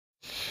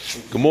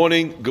Good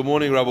morning,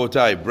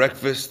 Rabotai.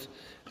 Breakfast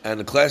and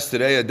the class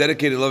today, a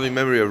dedicated loving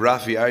memory of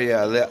Rafi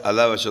Arya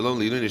Alav Shalom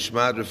Leilui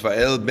Nishmat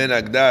Rafael Ben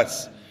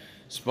Agdas,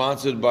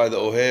 sponsored by the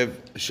Ohev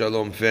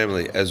Shalom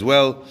family. As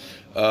well,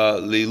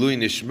 Leilui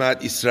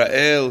Nishmat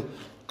Israel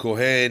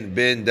Cohen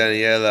Ben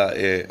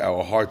Daniela.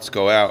 Our hearts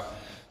go out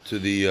to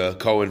the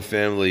Cohen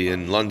family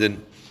in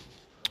London.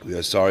 We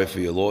are sorry for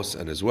your loss,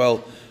 and as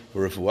well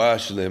for Refuah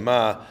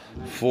Shlema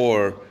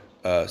for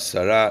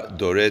Sarah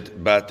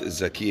Doret Bat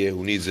Zakieh,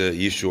 who needs a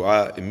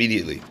Yeshua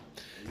immediately.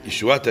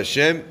 Yeshuat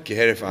Hashem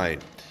keheref ayin.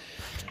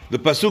 The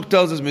pasuk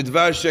tells us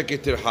midvar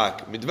sheket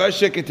tirhak. Midvar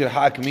sheket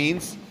tirhak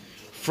means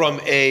from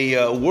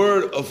a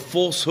word of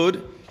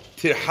falsehood,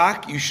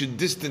 tirhak, you should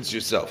distance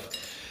yourself.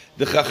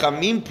 The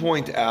Chachamim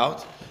point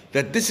out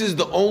that this is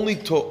the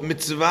only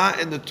mitzvah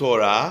in the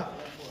Torah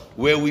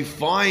where we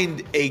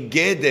find a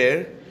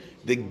geder.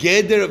 The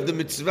geder of the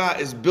mitzvah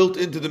is built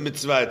into the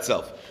mitzvah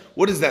itself.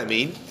 What does that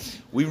mean?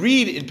 We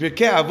read in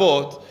Pirkei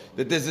Avot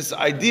that there's this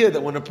idea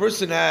that when a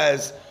person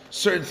has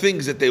certain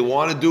things that they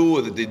want to do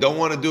or that they don't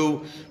want to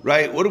do,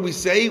 right? What do we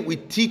say? We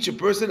teach a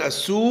person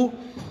asu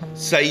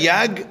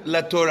sayag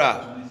la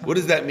Torah. What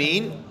does that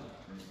mean?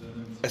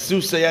 Asu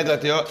sayag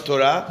la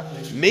Torah.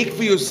 Make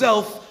for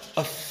yourself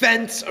a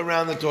fence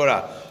around the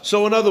Torah.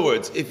 So in other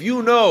words, if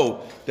you know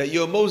that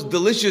your most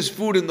delicious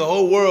food in the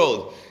whole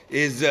world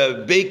is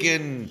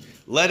bacon,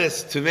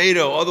 lettuce,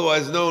 tomato,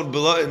 otherwise known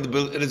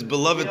in its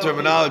beloved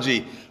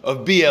terminology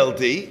of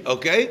BLT,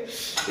 okay?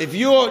 If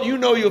you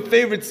know your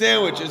favorite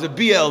sandwich is a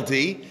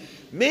BLT,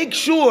 make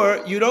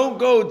sure you don't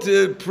go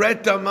to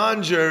Pret a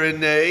Manger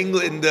in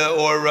England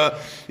or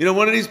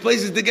one of these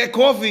places to get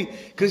coffee,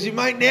 because you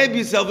might nab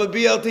yourself a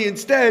BLT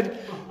instead.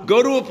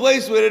 Go to a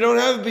place where they don't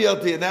have a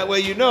BLT, and that way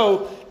you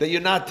know that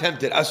you're not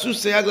tempted.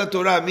 Asus Sayag La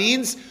Torah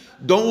means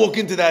don't walk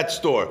into that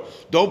store.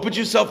 Don't put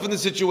yourself in the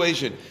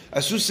situation.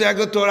 Asus Sayag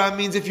La Torah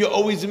means if you're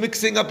always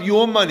mixing up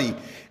your money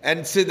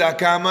and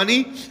tzedakah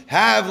money,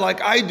 have, like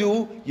I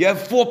do, you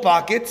have 4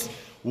 pockets.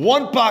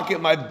 One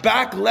pocket, my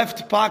back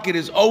left pocket,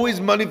 is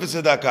always money for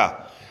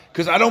tzedakah,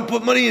 because I don't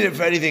put money in it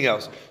for anything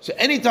else. So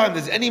anytime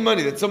there's any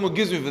money that someone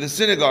gives me for the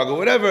synagogue or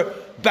whatever,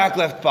 back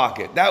left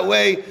pocket. That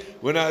way,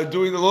 when I'm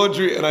doing the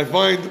laundry and I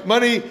find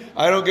money,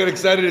 I don't get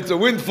excited. It's a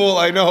windfall.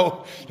 I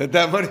know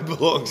that money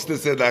belongs to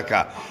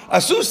tzedakah.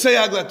 Asus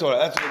sayag la Torah.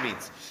 That's what it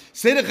means.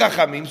 Say the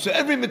Chachamim. So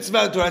every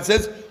mitzvah in Torah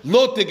says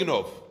lo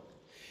tignov.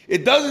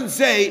 It doesn't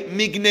say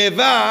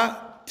migneva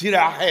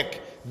tirahek.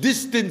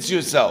 Distance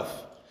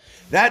yourself.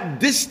 That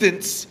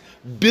distance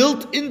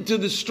built into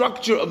the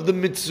structure of the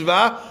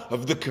mitzvah,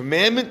 of the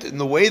commandment, in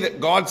the way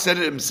that God said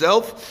it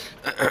himself,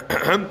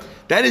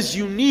 that is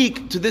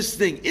unique to this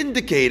thing,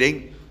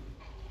 indicating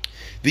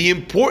the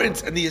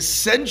importance and the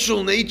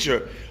essential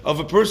nature of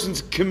a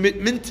person's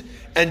commitment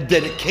and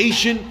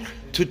dedication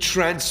to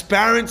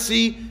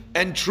transparency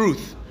and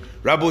truth.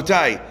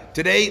 Rabotai,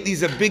 today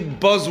these are big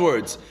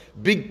buzzwords,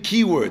 big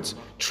keywords.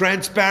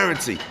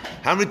 Transparency.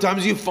 How many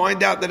times do you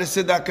find out that a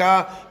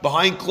tzedakah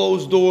behind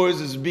closed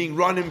doors is being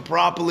run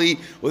improperly,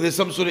 or there's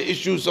some sort of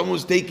issue,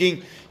 someone's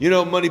taking,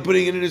 money,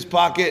 putting it in his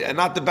pocket and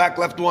not the back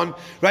left one,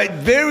 right?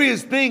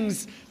 Various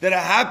things that are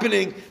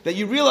happening that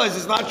you realize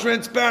is not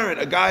transparent.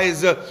 A guy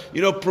is,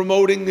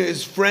 promoting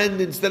his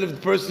friend instead of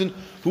the person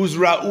who's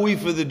ra'ui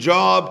for the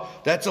job.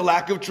 That's a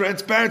lack of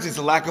transparency. It's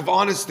a lack of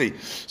honesty.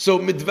 So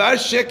midvar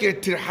sheker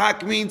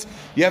tirhak means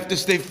you have to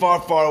stay far,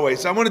 far away.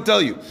 So I want to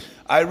tell you,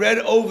 I read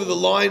over the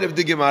line of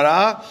the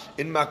Gemara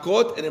in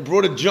Makot, and it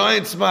brought a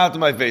giant smile to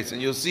my face.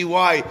 And you'll see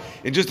why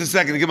in just a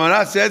second. The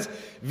Gemara says,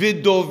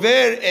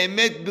 V'dover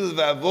emet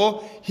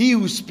bilvavo, he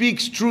who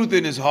speaks truth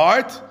in his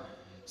heart,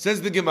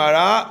 says the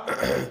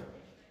Gemara,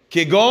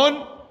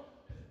 Kegon,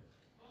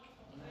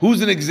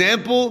 who's an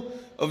example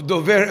of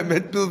dover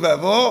emet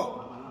bilvavo?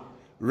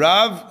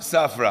 Rav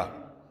Safra.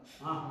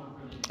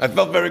 I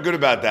felt very good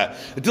about that.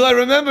 Until I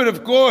remembered,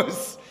 of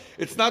course,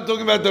 it's not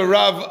talking about the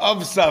Rav of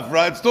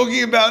Safra. It's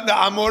talking about the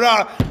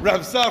Amorah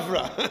Rav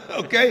Safra.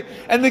 Okay?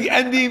 And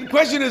the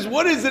question is,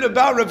 what is it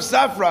about Rav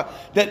Safra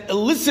that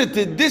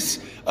elicited this,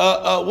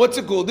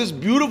 this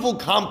beautiful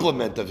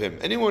compliment of him?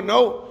 Anyone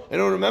know?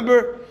 Anyone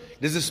remember?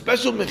 There's a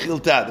special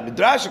Mechilta. The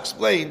Midrash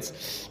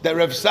explains that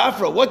Rav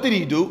Safra, what did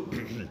he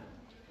do?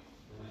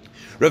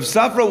 Rav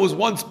Safra was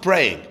once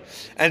praying.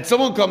 And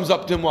someone comes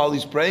up to him while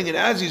he's praying. And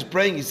as he's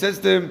praying, he says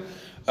to him,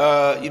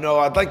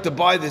 I'd like to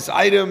buy this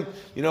item,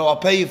 I'll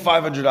pay you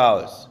 $500.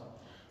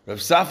 Rav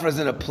Safra is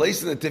in a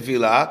place in the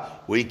tefillah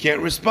where he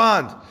can't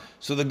respond.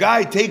 So the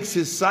guy takes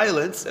his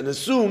silence and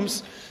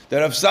assumes that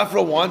Rav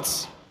Safra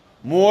wants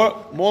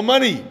more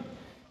money.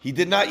 He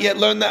did not yet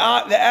learn the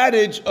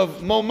adage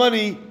of more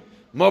money,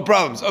 more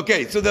problems.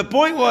 Okay, so the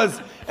point was,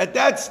 at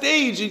that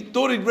stage, he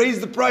thought he'd raise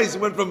the price.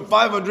 It went from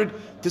 500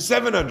 to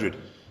 700.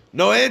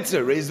 No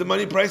answer. Raise the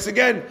money price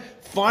again.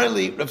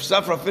 Finally, Rav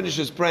Safra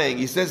finishes praying.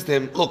 He says to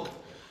him, look,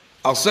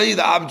 I'll sell you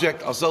the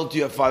object, I'll sell it to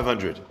you at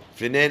 500.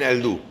 Finen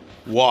eldu.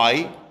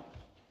 Why?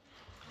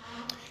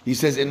 He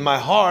says, in my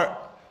heart,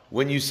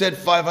 when you said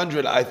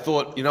 500, I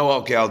thought,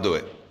 okay, I'll do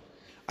it.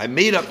 I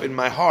made up in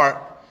my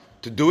heart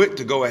to do it,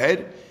 to go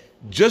ahead,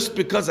 just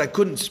because I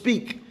couldn't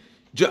speak,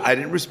 I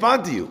didn't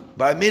respond to you,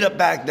 but I made up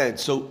back then.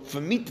 So for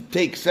me to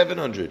take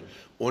 700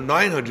 or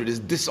 900 is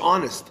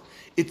dishonest.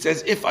 It's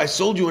as if I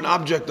sold you an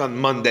object on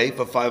Monday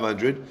for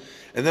 500,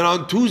 and then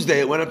on Tuesday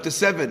it went up to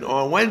 7,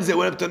 or on Wednesday it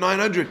went up to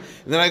 900,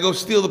 and then I go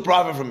steal the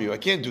profit from you. I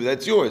can't do that.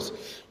 It's yours.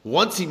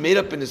 Once he made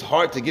up in his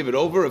heart to give it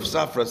over, if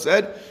Safra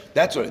said,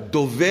 that's right.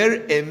 Dover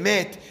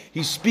emet,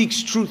 he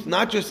speaks truth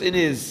not just with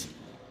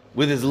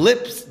his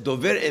lips.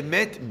 Dover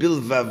emet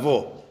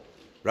bilvavo.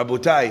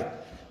 Rabotai,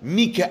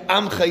 mi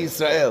ke'amcha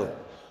Yisrael.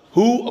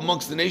 Who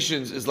amongst the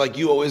nations is like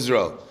you, O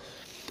Israel?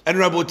 And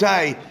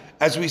Rabotai,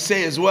 as we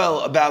say as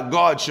well about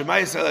God, Shema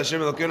Yisrael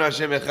Hashem Elokeinu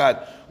Hashem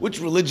Echad. Which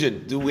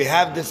religion do we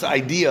have this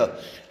idea,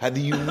 have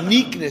the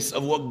uniqueness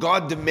of what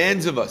God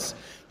demands of us?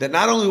 That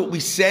not only what we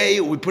say,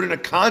 we put in a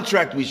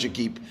contract we should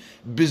keep.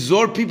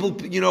 Bizarre people,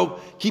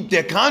 keep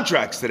their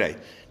contracts today.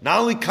 Not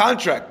only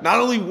contract, not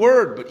only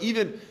word, but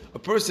even a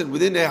person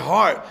within their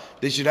heart,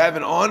 they should have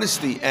an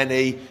honesty and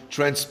a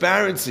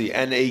transparency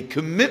and a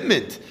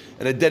commitment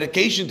and a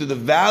dedication to the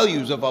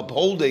values of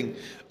upholding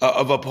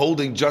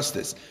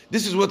justice.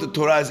 This is what the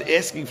Torah is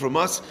asking from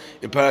us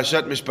in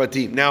Parashat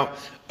Mishpatim. Now,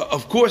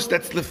 of course,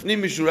 that's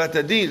Lifnim Mishurat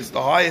Adin. It's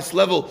the highest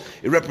level.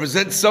 It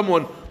represents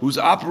someone who's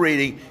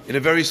operating in a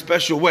very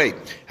special way.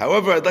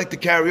 However, I'd like to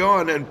carry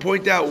on and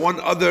point out one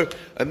other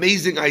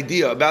amazing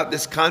idea about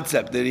this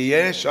concept, that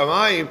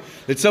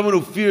that someone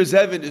who fears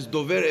heaven is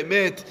Dover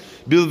Emet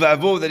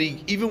Bilvavo, that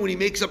he, even when he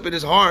makes up in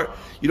his heart,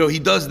 he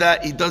does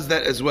that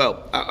as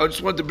well. I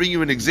just want to bring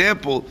you an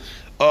example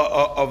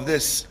of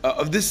this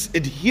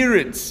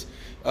adherence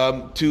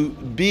to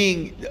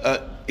being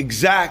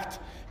exact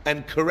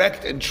and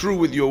correct and true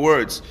with your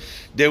words.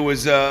 There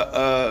was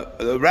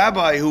a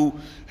rabbi who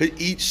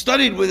he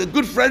studied with a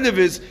good friend of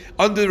his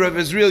under Rav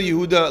Israel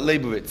Yehuda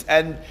Leibovitz,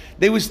 and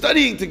they were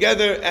studying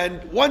together.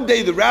 And one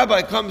day the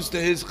rabbi comes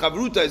to his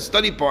chavruta, his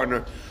study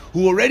partner,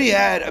 who already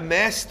had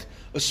amassed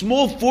a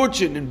small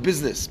fortune in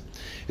business.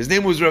 His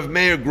name was Rav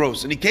Meir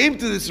Gross, and he came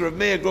to this Rav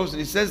Meir Gross and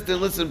he says to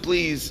him, "Listen,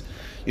 please.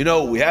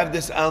 We have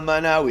this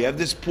almana, we have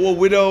this poor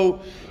widow.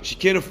 She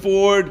can't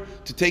afford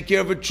to take care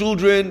of her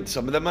children.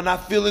 Some of them are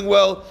not feeling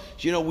well.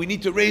 We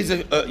need to raise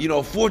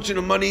a fortune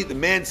of money." The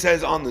man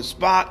says on the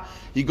spot,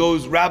 he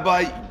goes,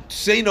 "Rabbi,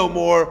 say no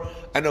more.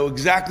 I know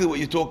exactly what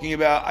you're talking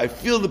about. I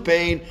feel the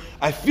pain,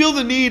 I feel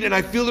the need, and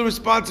I feel the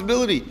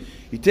responsibility."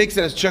 He takes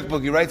out his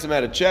checkbook, he writes him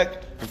out a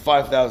check for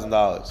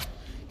 $5,000.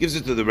 Gives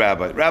it to the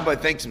rabbi. The rabbi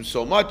thanks him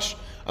so much.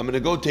 I'm going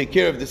to go take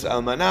care of this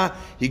almanah.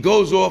 He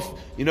goes off,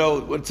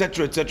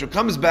 etc., etc.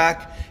 Comes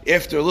back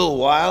after a little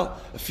while,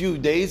 a few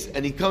days,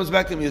 and he comes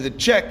back to me with a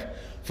check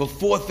for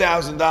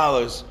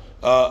 $4,000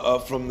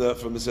 from the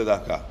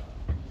tzedakah.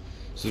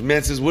 So the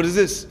man says, "What is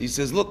this?" He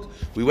says, "Look,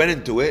 we went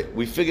into it.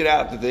 We figured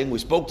out the thing. We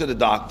spoke to the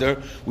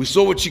doctor. We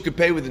saw what she could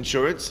pay with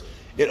insurance.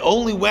 It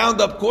only wound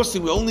up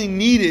costing. We only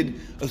needed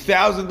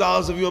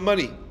 $1,000 of your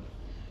money.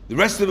 The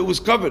rest of it was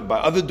covered by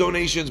other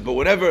donations, but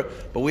whatever.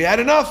 But we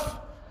had enough."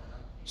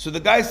 So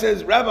the guy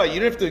says, "Rabbi, you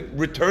don't have to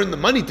return the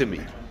money to me.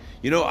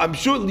 I'm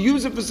sure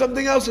use it for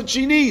something else that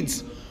she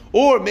needs.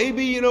 Or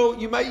maybe,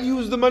 you might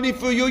use the money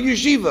for your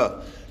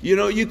yeshiva.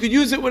 You could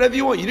use it whatever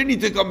you want. You didn't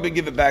need to come and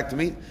give it back to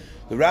me."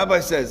 The rabbi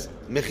says,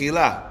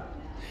 "Mechila,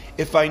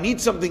 if I need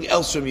something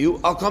else from you,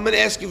 I'll come and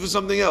ask you for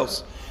something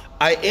else.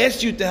 I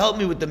asked you to help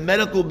me with the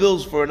medical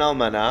bills for an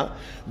almanah.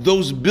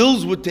 Those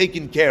bills were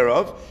taken care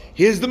of.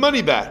 Here's the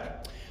money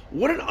back."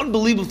 What an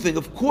unbelievable thing.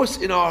 Of course,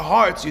 in our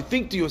hearts, you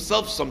think to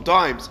yourself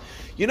sometimes,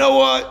 you know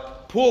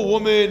what? Poor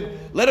woman,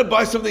 let her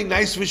buy something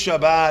nice for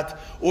Shabbat,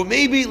 or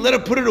maybe let her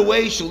put it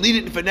away, she'll need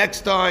it for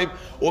next time,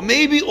 or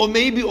maybe.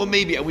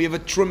 And we have a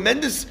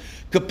tremendous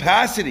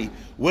capacity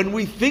when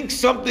we think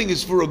something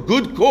is for a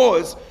good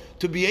cause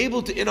to be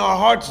able to, in our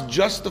hearts,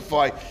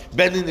 justify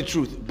bending the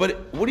truth.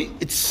 But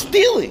it's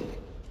stealing.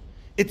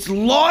 It's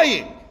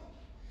lying.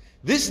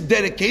 This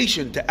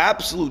dedication to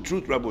absolute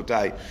truth,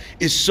 Rabotai,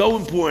 is so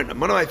important.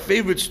 One of my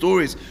favorite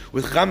stories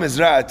with Cham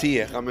Ezra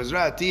Atiyah. Cham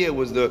Ezra Atiyah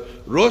was the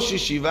Rosh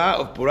Yeshiva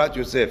of Porat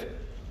Yosef.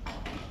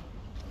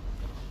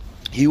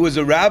 He was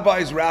a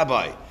rabbi's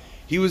rabbi.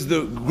 He was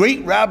the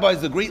great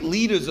rabbis, the great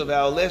leaders of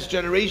our last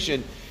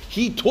generation.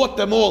 He taught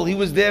them all. He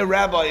was their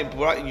rabbi in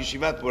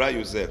Yeshivat Porat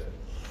Yosef.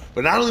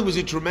 But not only was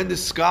he a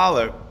tremendous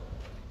scholar,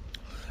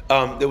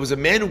 there was a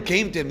man who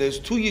came to him. There's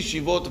two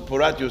yeshivot of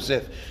Porat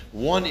Yosef,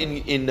 one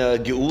in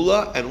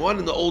Geula and one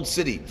in the old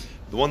city.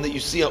 The one that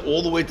you see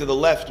all the way to the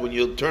left when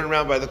you turn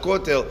around by the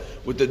Kotel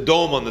with the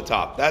dome on the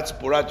top. That's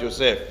Porat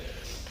Yosef.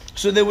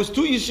 So there was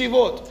two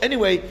yeshivot.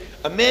 Anyway,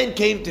 a man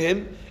came to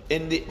him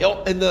in the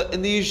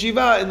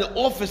yeshiva, in the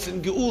office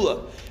in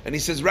Geula, and he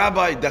says,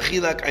 "Rabbi,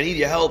 Dachilak, I need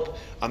your help.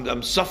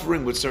 I'm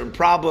suffering with certain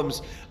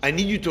problems. I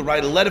need you to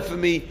write a letter for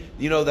me,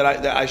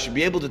 that I should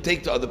be able to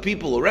take to other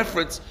people, a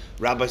reference."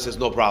 Rabbi says,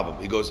 "No problem."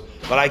 He goes,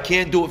 "But I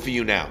can't do it for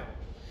you now."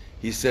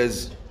 He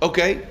says,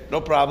 "Okay,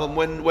 no problem.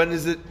 When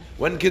is it?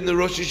 When can the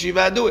Rosh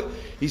Yeshiva do it?"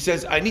 He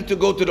says, "I need to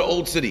go to the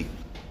old city."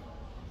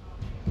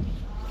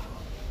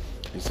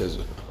 He says,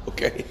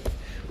 "Okay.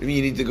 What do you mean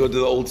you need to go to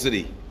the old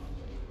city?"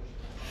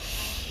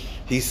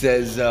 He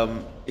says,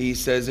 he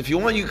says, if you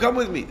want, you come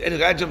with me. And the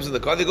guy jumps in the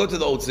car. They go to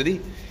the old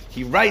city.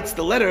 He writes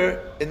the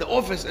letter in the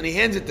office and he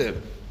hands it to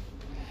him.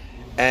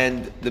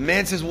 And the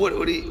man says, what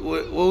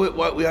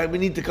we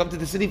need to come to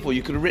the city for?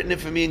 You could have written it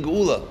for me in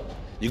Geula.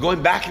 You're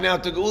going back now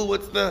to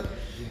Geula?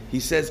 He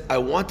says, I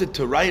wanted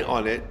to write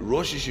on it,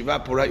 Rosh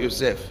Yeshiva Porat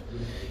Yosef.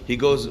 He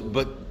goes,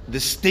 but the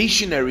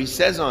stationery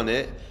says on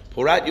it,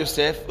 Porat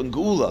Yosef and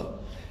Geula.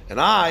 And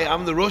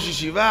I'm the Rosh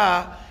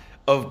Yeshiva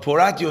of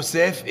Porat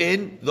Yosef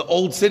in the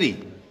old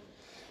city.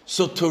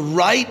 So to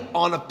write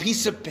on a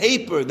piece of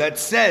paper that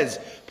says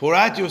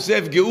Porat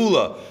Yosef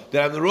Geula,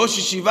 that I'm the Rosh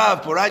Yeshiva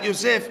of Porat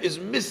Yosef, is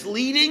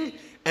misleading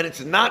and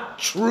it's not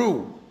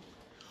true.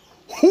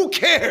 Who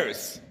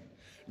cares?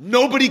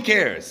 Nobody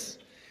cares.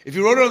 If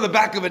you wrote it on the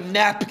back of a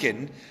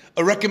napkin,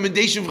 a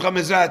recommendation from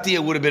Chamezra Atiyah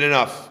would have been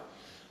enough.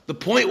 The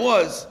point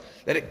was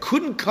that it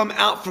couldn't come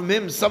out from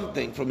him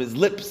something, from his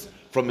lips,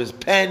 from his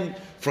pen,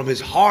 from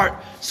his heart,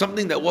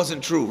 something that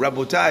wasn't true.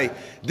 Rabotai,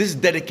 this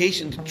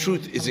dedication to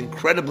truth is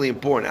incredibly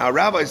important. Our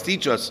rabbis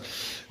teach us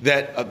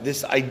that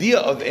this idea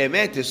of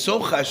emet is so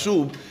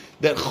chashub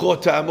that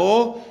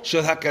chotamo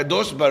shel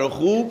hakadosh baruch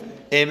hu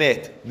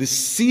emet. The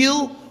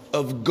seal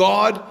of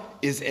God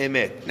is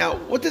emet. Now,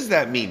 what does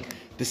that mean?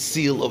 The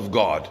seal of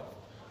God.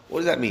 What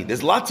does that mean?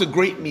 There's lots of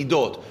great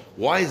midot.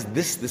 Why is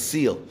this the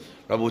seal?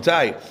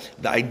 Rabotai,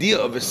 the idea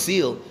of a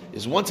seal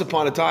is once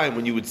upon a time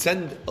when you would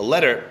send a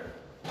letter.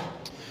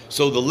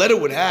 So the letter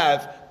would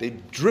they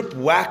drip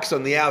wax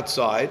on the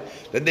outside,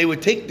 then they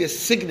would take this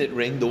signet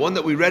ring, the one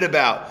that we read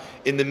about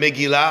in the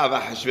Megillah of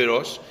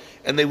Ahashverosh,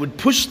 and they would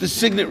push the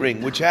signet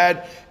ring, which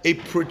had a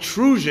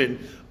protrusion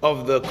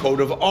of the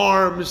coat of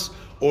arms,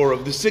 or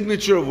of the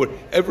signature of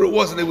whatever it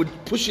was, and they would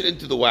push it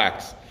into the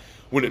wax.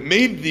 When it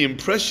made the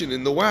impression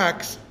in the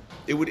wax,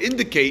 it would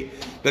indicate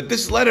that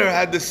this letter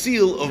had the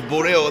seal of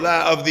Borei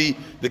Olam, of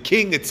the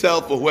king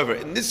itself, or whoever.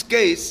 In this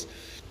case,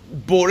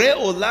 Borei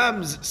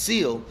Olam's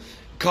seal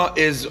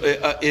is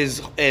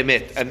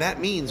emet, and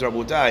that means,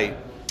 Rabotai,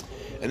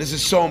 and this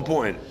is so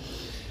important,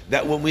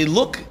 that when we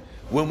look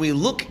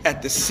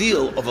at the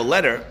seal of a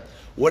letter,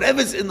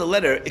 whatever's in the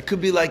letter, it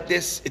could be like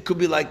this, it could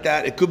be like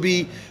that, it could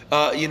be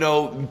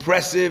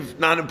impressive,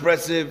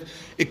 non-impressive,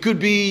 it could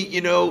be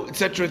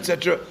etc.,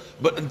 etc.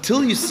 But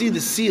until you see the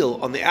seal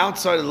on the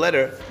outside of the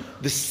letter,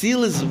 the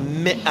seal is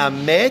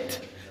emet,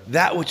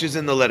 that which is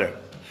in the letter.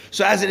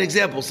 So as an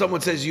example,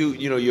 someone says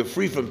you're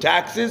free from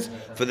taxes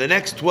for the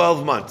next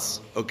 12 months,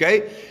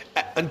 okay?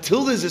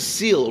 Until there's a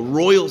seal, a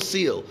royal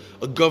seal,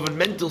 a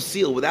governmental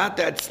seal, without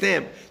that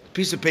stamp, the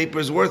piece of paper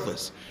is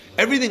worthless.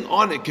 Everything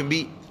on it can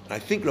be, I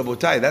think,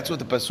 Rabotai, that's what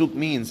the Pasuk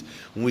means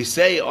when we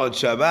say on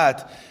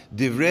Shabbat,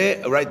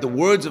 Divrei, right, the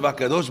words of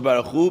HaKadosh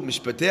Baruch Hu,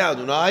 Mishpatim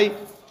Adonai,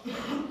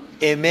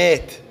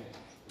 Emet,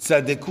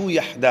 Tzadeku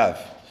Yahdav.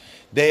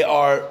 They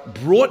are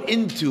brought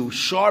into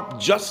sharp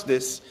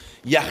justice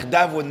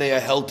Yachdav, when they are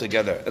held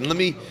together. And let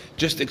me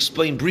just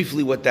explain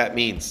briefly what that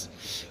means.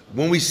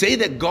 When we say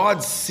that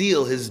God's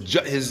seal, his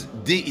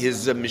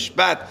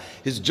mishpat,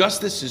 his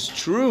justice is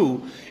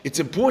true, it's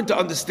important to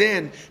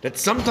understand that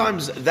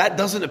sometimes that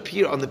doesn't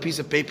appear on the piece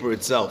of paper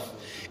itself.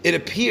 It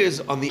appears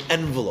on the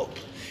envelope.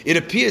 It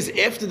appears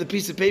after the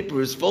piece of paper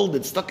is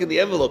folded, stuck in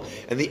the envelope,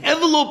 and the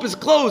envelope is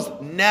closed.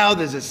 Now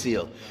there's a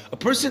seal. A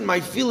person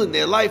might feel in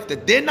their life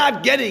that they're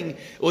not getting,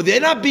 or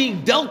they're not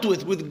being dealt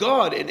with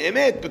God in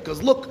emet,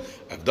 because look,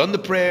 I've done the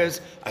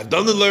prayers, I've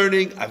done the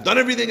learning, I've done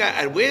everything,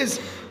 and where is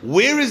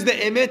the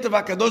emet of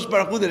HaKadosh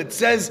Baruch Hu that it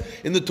says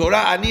in the Torah,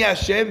 Ani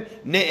Hashem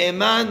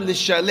ne'eman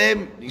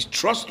l'shalem, he's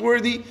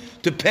trustworthy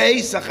to pay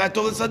sachar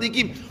tov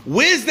l'tzadikim.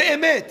 Where's the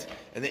emet?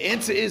 And the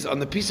answer is, on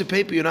the piece of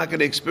paper, you're not going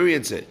to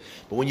experience it.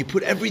 But when you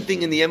put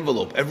everything in the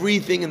envelope,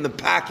 everything in the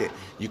packet,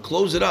 you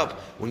close it up,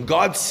 when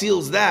God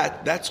seals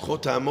that, that's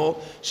Chotamo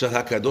Shel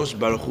HaKadosh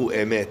Baruch Hu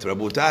Emet.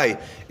 Rabotai,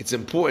 it's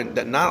important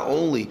that not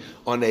only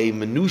on a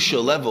minutia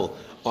level,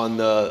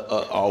 on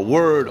our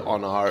word,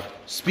 on our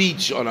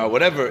speech, on our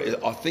whatever,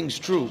 are things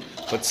true,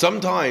 but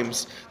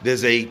sometimes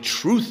there's a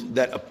truth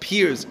that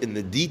appears in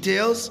the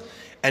details,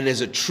 and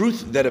there's a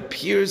truth that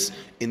appears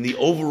in the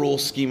overall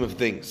scheme of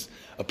things.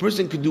 A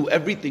person could do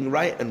everything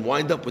right and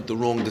wind up with the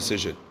wrong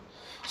decision.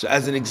 So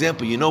as an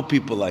example,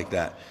 people like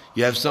that.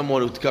 You have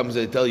someone who comes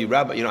and tell you,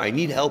 Rabbi, I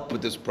need help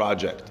with this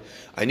project.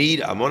 I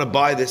want to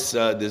buy this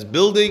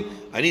building.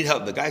 I need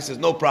help. The guy says,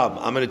 no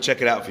problem. I'm going to check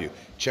it out for you.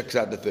 Checks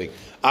out the thing.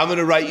 I'm going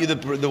to write you the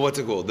what's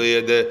it called?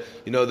 The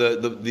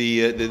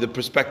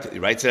prospectus. He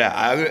writes it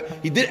out.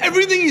 He did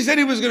everything he said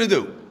he was going to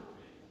do.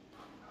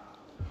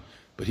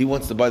 But he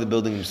wants to buy the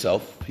building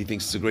himself. He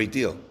thinks it's a great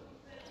deal.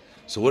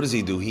 So what does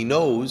he do? He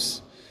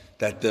knows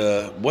that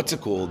the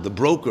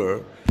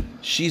broker,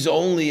 she's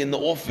only in the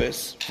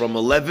office from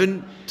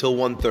 11 till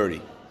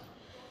 1:30.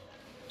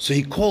 So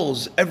he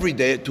calls every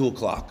day at 2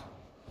 o'clock.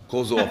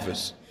 Calls the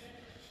office.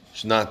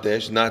 She's not there,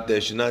 she's not there,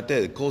 she's not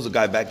there. He calls the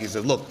guy back, he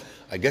says, look,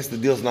 I guess the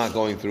deal's not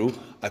going through.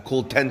 I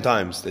called 10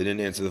 times, they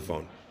didn't answer the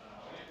phone.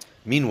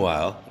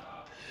 Meanwhile,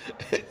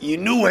 you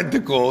knew when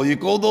to call, you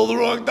called all the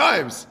wrong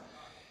times.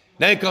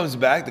 Now he comes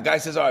back, the guy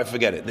says, all right,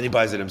 forget it. Then he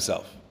buys it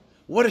himself.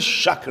 What a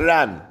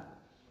shakran.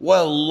 What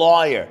a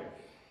liar.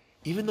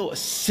 Even though a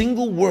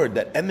single word,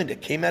 that emet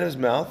that came out of his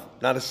mouth,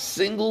 not a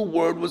single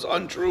word was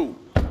untrue.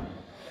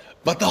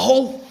 But the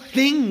whole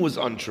thing was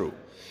untrue.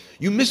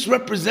 You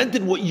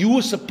misrepresented what you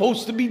were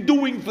supposed to be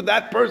doing for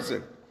that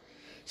person.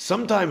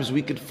 Sometimes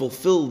we could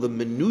fulfill the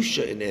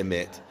minutiae in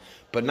emet,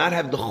 but not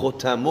have the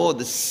chotamo,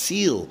 the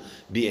seal,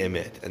 be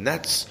emet. And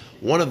that's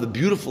one of the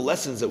beautiful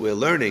lessons that we're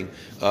learning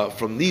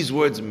from these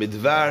words,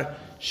 midvar,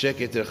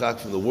 sheker terchak,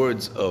 from the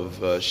words of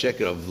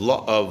sheker,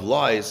 of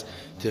lies,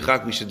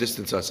 terchak, we should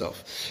distance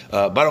ourselves.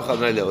 Baruch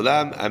Adonai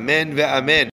le'olam, amen ve'amen.